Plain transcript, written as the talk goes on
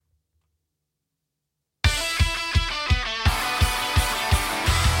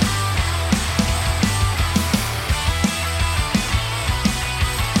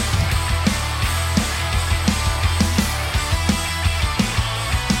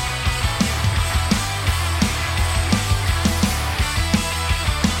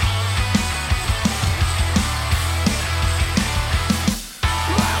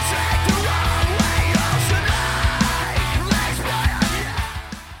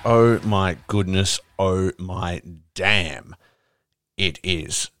Oh my goodness, oh my damn. It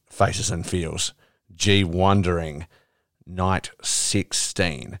is Faces and Feels, G Wondering, night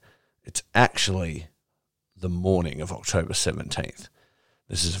 16. It's actually the morning of October 17th.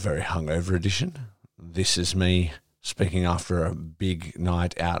 This is a very hungover edition. This is me speaking after a big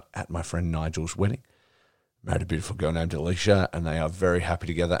night out at my friend Nigel's wedding. Married a beautiful girl named Alicia, and they are very happy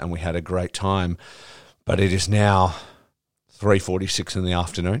together, and we had a great time. But it is now 3:46 in the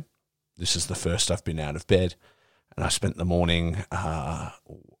afternoon. This is the first I've been out of bed, and I spent the morning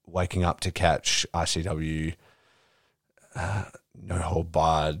waking up to catch ICW No Hold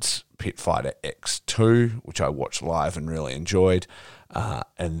Barred's Pit Fighter X2, which I watched live and really enjoyed.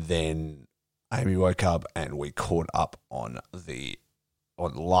 And then Amy woke up and we caught up on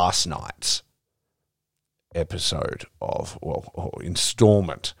last night's episode or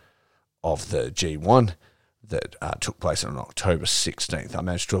installment of the G1 that took place on October 16th. I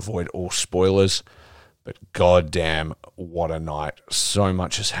managed to avoid all spoilers, but goddamn, what a night. So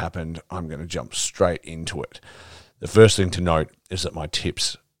much has happened. I'm going to jump straight into it. The first thing to note is that my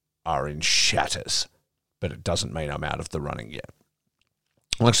tips are in shatters, but it doesn't mean I'm out of the running yet.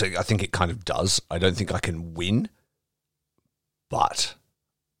 Well, actually, I think it kind of does. I don't think I can win, but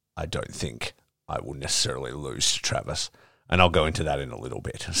I don't think I will necessarily lose to Travis. And I'll go into that in a little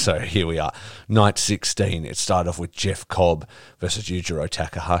bit. So here we are. Night 16. It started off with Jeff Cobb versus Yujiro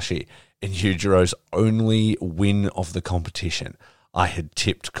Takahashi. And Yujiro's only win of the competition. I had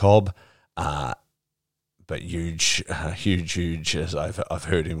tipped Cobb, but Huge, as I've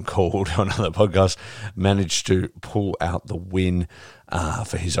heard him called on other podcasts, managed to pull out the win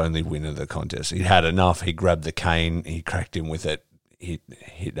for his only win of the contest. He had enough. He grabbed the cane. He cracked him with it. He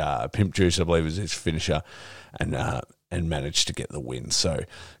hit Pimp Juice, I believe, was his finisher, and managed to get the win. So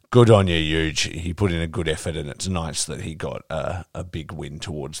good on you, Huge. He put in a good effort, and it's nice that he got a big win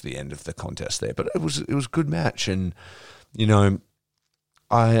towards the end of the contest there. But it was a good match, and you know,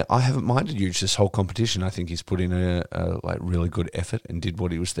 I haven't minded Huge this whole competition. I think he's put in a really good effort and did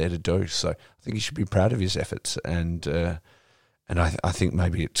what he was there to do. So I think he should be proud of his efforts, and I think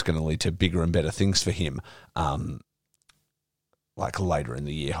maybe it's going to lead to bigger and better things for him, like later in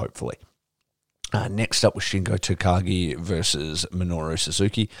the year, hopefully. Next up was Shingo Takagi versus Minoru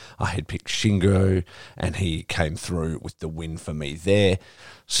Suzuki. I had picked Shingo, and he came through with the win for me there.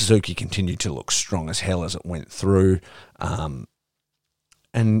 Suzuki continued to look strong as hell as it went through.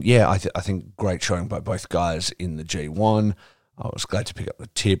 And yeah, I think great showing by both guys in the G1. I was glad to pick up the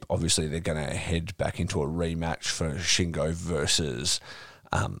tip. Obviously, they're going to head back into a rematch for Shingo versus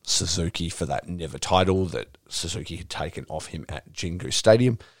Suzuki for that Never title that Suzuki had taken off him at Jingu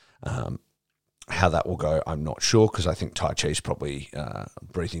Stadium. How that will go, I'm not sure, because I think Tai Chi's probably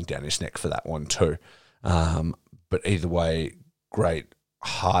breathing down his neck for that one too. But either way, great,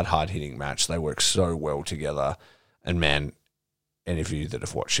 hard-hitting match. They work so well together. And man, any of you that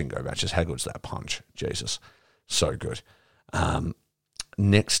have watched Shingo matches, how good's that punch? Jesus, so good.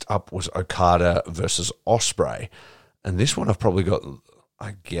 Next up was Okada versus Ospreay. And this one I've probably got,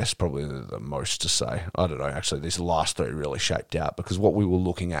 I guess, probably the most to say. I don't know, actually, these last three really shaped out, because what we were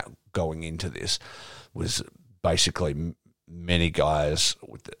looking at going into this was basically many guys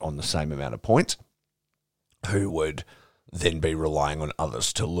on the same amount of points who would then be relying on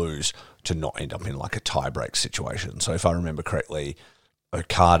others to lose to not end up in like a tie-break situation. So if I remember correctly,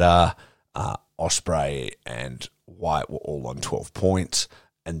 Okada, Ospreay, and Wyatt were all on 12 points.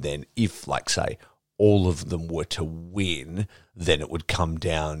 And then if, like, say, all of them were to win, then it would come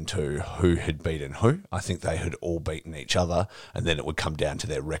down to who had beaten who. I think they had all beaten each other, and then it would come down to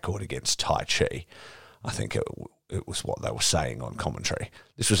their record against Tai Chi. I think it was what they were saying on commentary.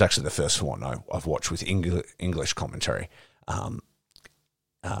 This was actually the first one I've watched with English commentary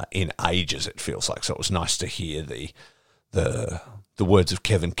in ages, it feels like. So it was nice to hear the words of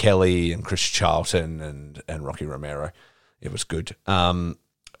Kevin Kelly and Chris Charlton and Rocky Romero. It was good.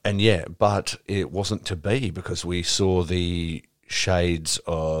 And yeah, but it wasn't to be, because we saw the shades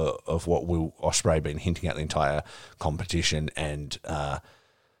of what Will Ospreay been hinting at the entire competition, and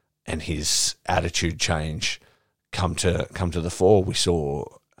his attitude change come to the fore. We saw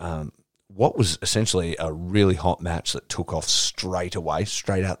what was essentially a really hot match that took off straight away,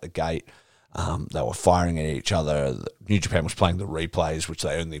 straight out the gate. They were firing at each other. New Japan was playing the replays, which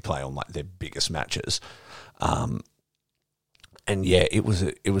they only play on like their biggest matches. And yeah, it was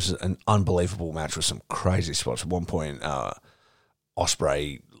an unbelievable match with some crazy spots. At one point,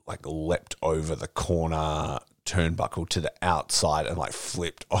 Ospreay like leapt over the corner turnbuckle to the outside and like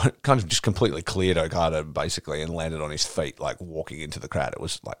flipped, kind of just completely cleared Okada basically and landed on his feet, like walking into the crowd. It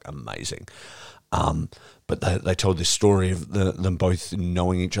was like amazing. But they told this story of them both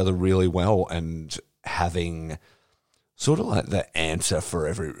knowing each other really well and having sort of like the answer for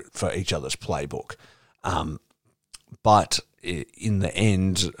each other's playbook. But in the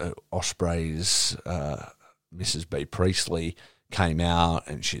end, Ospreay's Mrs. B. Priestley came out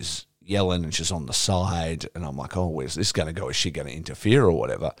and she's yelling and she's on the side, and I'm like, oh, where's this going to go? Is she going to interfere or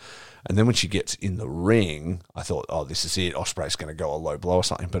whatever? And then when she gets in the ring, I thought, oh, this is it. Ospreay's going to go a low blow or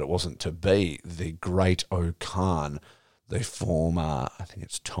something, but it wasn't to be. The great O-Khan, the former, I think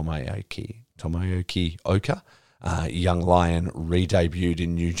it's Tomoaki Oka, young lion, re-debuted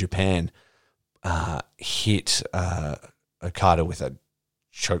in New Japan, hit Okada with a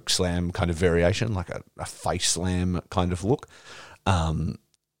choke slam kind of variation, like a face slam kind of look.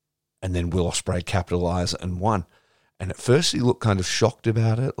 And then Will Ospreay capitalised and won. And at first he looked kind of shocked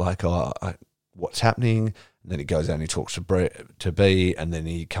about it, like, oh, what's happening? And then he goes out and he talks to B, and then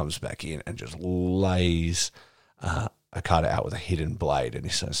he comes back in and just lays Okada out with a hidden blade. And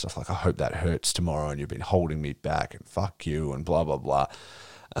he says stuff like, I hope that hurts tomorrow, and you've been holding me back, and fuck you, and blah, blah, blah.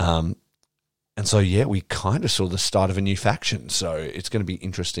 And so, yeah, we kind of saw the start of a new faction. So it's going to be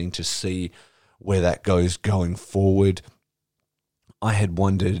interesting to see where that goes going forward. I had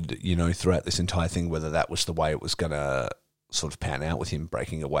wondered, throughout this entire thing, whether that was the way it was going to sort of pan out with him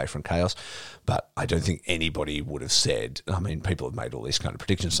breaking away from Chaos. But I don't think anybody would have said, I mean, people have made all these kind of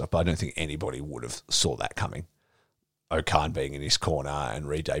predictions stuff, but I don't think anybody would have saw that coming. O-Khan being in his corner and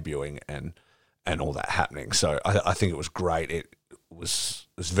re-debuting and all that happening. So I think it was great. It was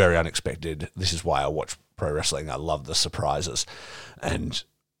very unexpected. This is why I watch pro wrestling. I love the surprises. And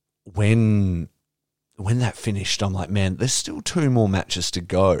when that finished, I'm like, man, there's still 2 more matches to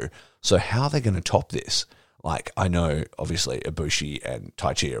go. So how are they going to top this? Like, I know, obviously, Ibushi and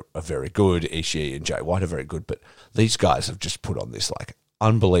Taichi are very good. Ishii and Jay White are very good. But these guys have just put on this, like,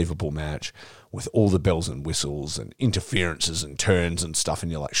 unbelievable match with all the bells and whistles and interferences and turns and stuff.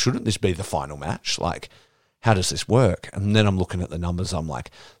 And you're like, shouldn't this be the final match? Like, how does this work? And then I'm looking at the numbers. I'm like,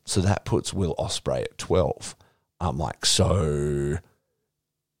 so that puts Will Ospreay at 12. I'm like, so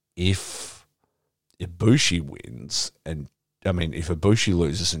if Ibushi wins, and I mean, if Ibushi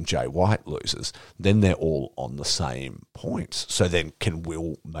loses and Jay White loses, then they're all on the same points. So then can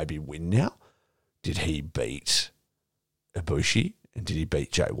Will maybe win now? Did he beat Ibushi? And did he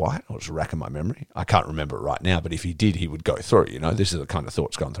beat Jay White? I was racking my memory. I can't remember it right now, but if he did, he would go through. This is the kind of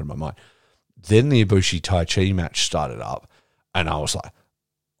thoughts going through my mind. Then the Ibushi-Taichi match started up, and I was like,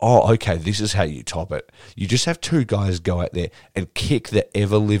 oh, okay, this is how you top it. You just have 2 guys go out there and kick the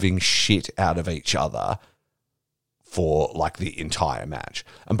ever-living shit out of each other for, like, the entire match.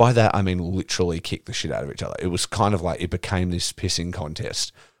 And by that, I mean literally kick the shit out of each other. It was kind of like it became this pissing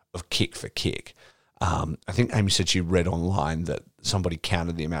contest of kick for kick. I think Amy said she read online that somebody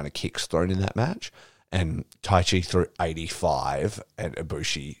counted the amount of kicks thrown in that match, and Taichi threw 85 and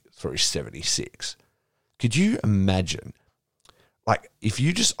Ibushi threw 76. Could you imagine, like, if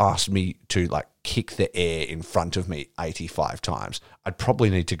you just asked me to, like, kick the air in front of me 85 times, I'd probably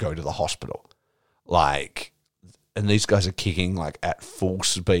need to go to the hospital. Like, and these guys are kicking, like, at full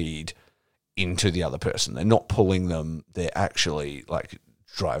speed into the other person. They're not pulling them. They're actually, like,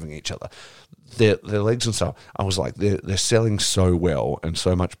 driving each other. Their legs and stuff, I was like, they're selling so well and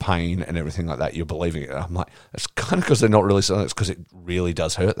so much pain and everything like that, you're believing it. And I'm like, it's kind of because they're not really selling it, it's because it really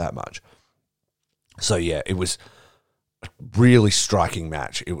does hurt that much. So, yeah, it was a really striking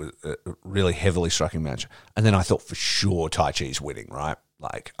match. It was a really heavily striking match. And then I thought for sure Taichi's winning, right?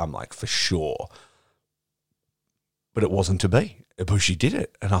 Like, I'm like, for sure. But it wasn't to be. Ibushi did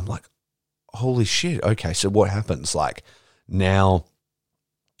it. And I'm like, holy shit, okay, so what happens? Like, now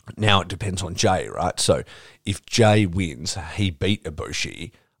it depends on Jay, right? So if Jay wins, he beat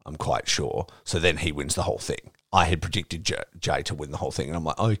Ibushi, I'm quite sure. So then he wins the whole thing. I had predicted Jay to win the whole thing. And I'm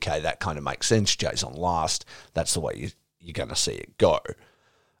like, okay, that kind of makes sense. Jay's on last. That's the way you're going to see it go.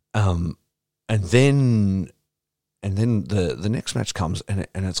 And then the next match comes and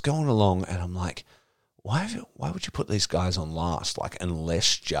it's going along. And I'm like, why would you put these guys on last? Like,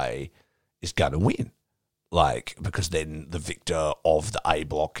 unless Jay is going to win. Like, because then the victor of the A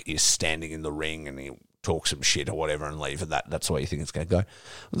block is standing in the ring and he'll talk some shit or whatever and leave, and that's the way you think it's going to go.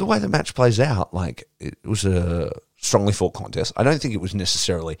 The way the match plays out, like, it was a strongly fought contest. I don't think it was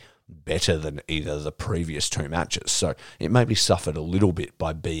necessarily better than either of the previous 2 matches, so it maybe suffered a little bit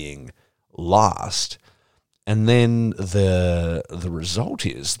by being last. And then the result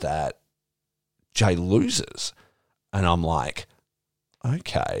is that Jay loses, and I'm like,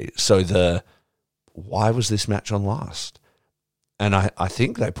 okay, so why was this match on last? And I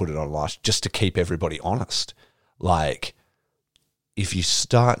think they put it on last just to keep everybody honest. Like, if you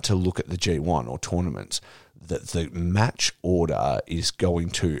start to look at the G1 or tournaments, that the match order is going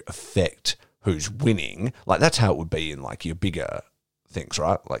to affect who's winning. Like, that's how it would be in, like, your bigger things,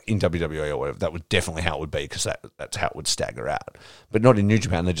 right? Like, in WWE or whatever, that would definitely how it would be, because that's how it would stagger out. But not in New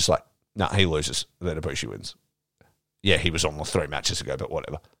Japan. They're just like, nah, he loses, then Ibushi wins. Yeah, he was on 3 matches ago, but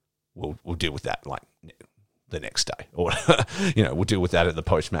whatever. We'll deal with that, like, the next day. Or, we'll deal with that at the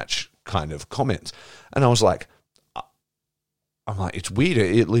post-match kind of comments. And I was like, I'm like, it's weird.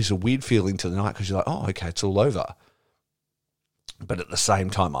 It leaves a weird feeling to the night, because you're like, oh, okay, it's all over. But at the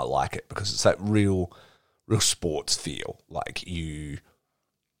same time, I like it, because it's that real sports feel. Like,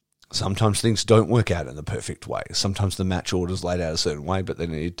 sometimes things don't work out in the perfect way. Sometimes the match order's laid out a certain way, but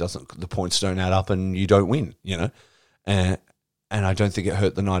then the points don't add up and you don't win, And I don't think it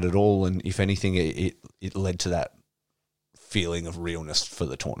hurt the night at all. And if anything, it led to that feeling of realness for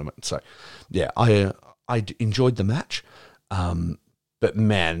the tournament. So, yeah, I enjoyed the match. But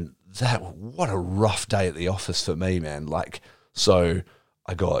man, what a rough day at the office for me, man. Like, so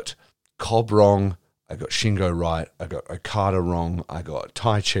I got Cobb wrong, I got Shingo right, I got Okada wrong, I got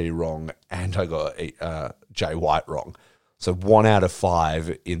Taichi wrong, and I got Jay White wrong. So 1 out of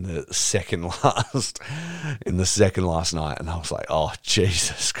 5 in the second last night, and I was like, oh,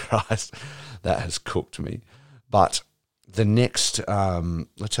 Jesus Christ, that has cooked me. But the next,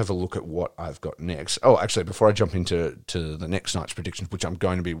 let's have a look at what I've got next. Oh, actually, before I jump into the next night's predictions, which I'm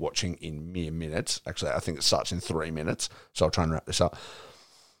going to be watching in mere minutes. Actually, I think it starts in 3 minutes, so I'll try and wrap this up.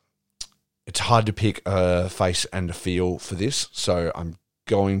 It's hard to pick a face and a feel for this, so I'm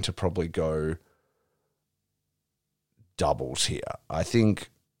going to probably go doubles here. I think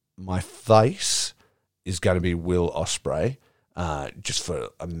my face is going to be Will Ospreay, just for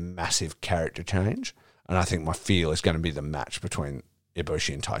a massive character change. And I think my feel is going to be the match between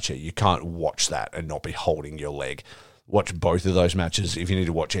Ibushi and Taichi. You can't watch that and not be holding your leg. Watch both of those matches. If you need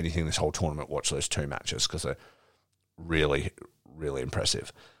to watch anything this whole tournament, watch those 2 matches, because they're really, really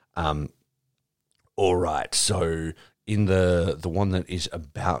impressive. All right, so in the one that is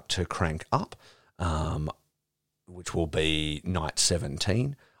about to crank up, which will be night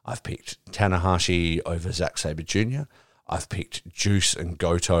 17, I've picked Tanahashi over Zack Sabre Jr. I've picked Juice over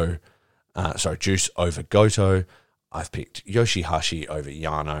Goto. I've picked Yoshihashi over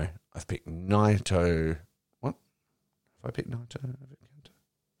Yano. I've picked Naito. What? Have I picked Naito over Kenta?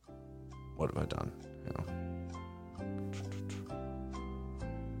 What have I done? Hang on.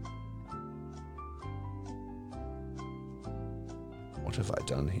 What have I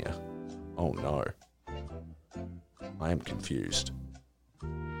done here? Oh no. I am confused.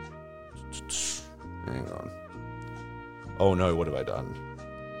 Hang on. Oh no, what have I done?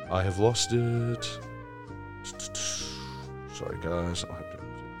 I have lost it. Sorry, guys. I'll have to.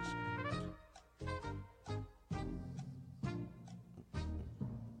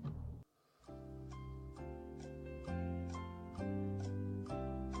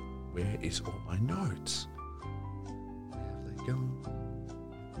 Where is all my notes? Where have they gone?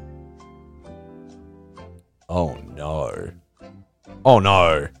 Oh no. Oh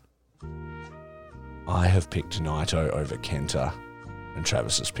no. I have picked Naito over Kenta, and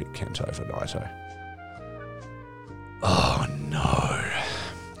Travis has picked Kenta over Naito. Oh no.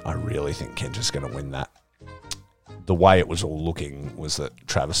 I really think Kenta's going to win that. The way it was all looking was that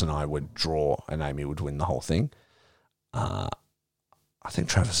Travis and I would draw and Amy would win the whole thing. I think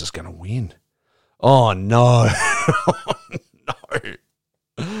Travis is going to win. Oh no. Oh, no.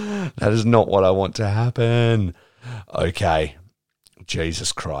 That is not what I want to happen. Okay.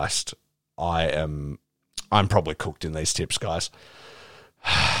 Jesus Christ. I'm probably cooked in these tips, guys.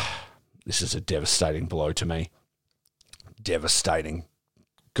 This is a devastating blow to me. Devastating.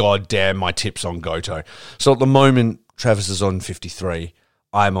 God damn my tips on Goto. So at the moment, Travis is on 53.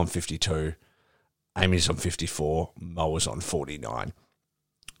 I'm on 52. Amy's on 54. Moa's on 49.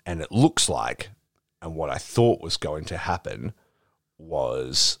 And it looks like, and what I thought was going to happen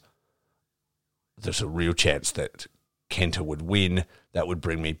was there's a real chance that Kenta would win. That would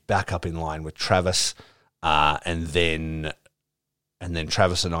bring me back up in line with Travis. And then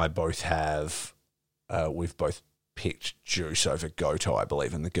Travis and I both have, we've both picked Juice over Goto, I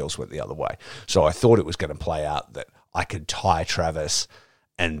believe, and the girls went the other way. So I thought it was going to play out that I could tie Travis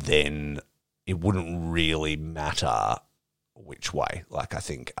and then it wouldn't really matter which way. Like, I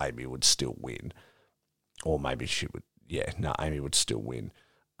think Amy would still win. Or maybe she would, Amy would still win.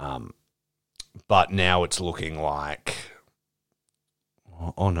 But now it's looking like,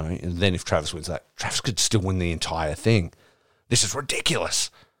 oh no, and then if Travis wins that, Travis could still win the entire thing. This is ridiculous.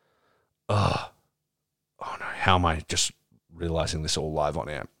 Oh no, how am I just realising this all live on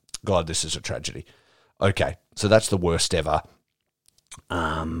air? God, this is a tragedy. Okay, so that's the worst ever.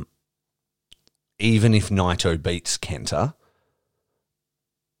 Even if Naito beats Kenta,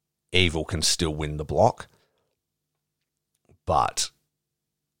 Evil can still win the block. But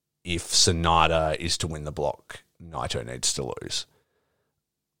if Sonata is to win the block, Naito needs to lose.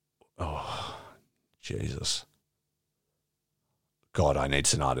 Oh, Jesus. God, I need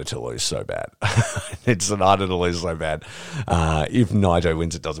Sonata to lose so bad. I need Sonata to lose so bad. If Naito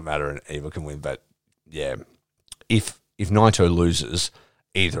wins, it doesn't matter, and Evil can win. But yeah, if Naito loses,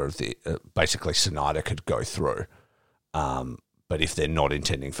 either of the basically Sonata could go through. But if they're not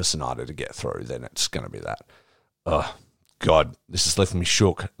intending for Sonata to get through, then it's going to be that. God, this has left me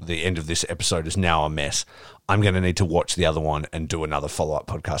shook. The end of this episode is now a mess. I'm going to need to watch the other one and do another follow-up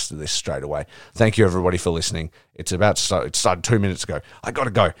podcast to this straight away. Thank you, everybody, for listening. It's about to start. It started 2 minutes ago. I got to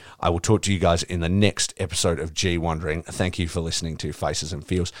go. I will talk to you guys in the next episode of G Wondering. Thank you for listening to Faces and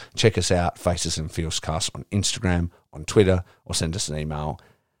Feels. Check us out, Faces and Feels Cast, on Instagram, on Twitter, or send us an email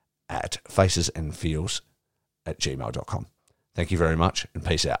at facesandfeels@gmail.com. Thank you very much, and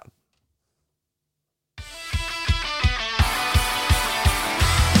peace out.